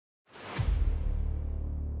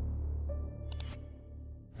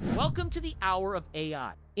Welcome to the Hour of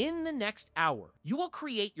AI. In the next hour, you will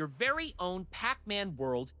create your very own Pac-Man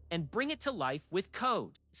world and bring it to life with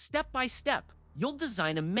code. Step by step, you'll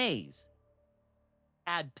design a maze,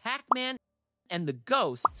 add Pac-Man and the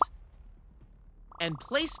ghosts, and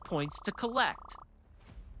place points to collect.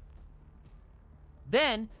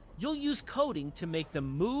 Then, you'll use coding to make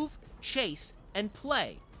them move, chase, and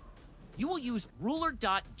play. You will use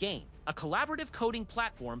Ruler.Game, a collaborative coding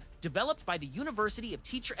platform developed by the University of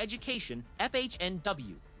Teacher Education,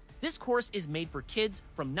 FHNW. This course is made for kids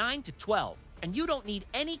from 9 to 12, and you don't need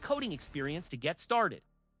any coding experience to get started.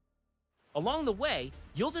 Along the way,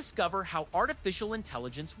 you'll discover how artificial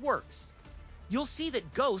intelligence works. You'll see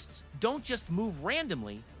that ghosts don't just move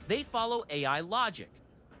randomly, they follow AI logic.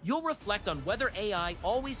 You'll reflect on whether AI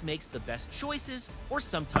always makes the best choices or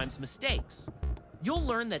sometimes mistakes. You'll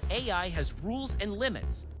learn that AI has rules and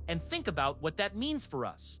limits, and think about what that means for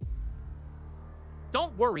us.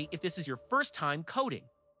 Don't worry if this is your first time coding.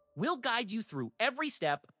 We'll guide you through every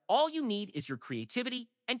step. All you need is your creativity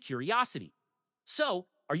and curiosity. So,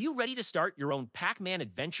 are you ready to start your own Pac-Man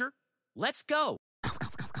adventure? Let's go!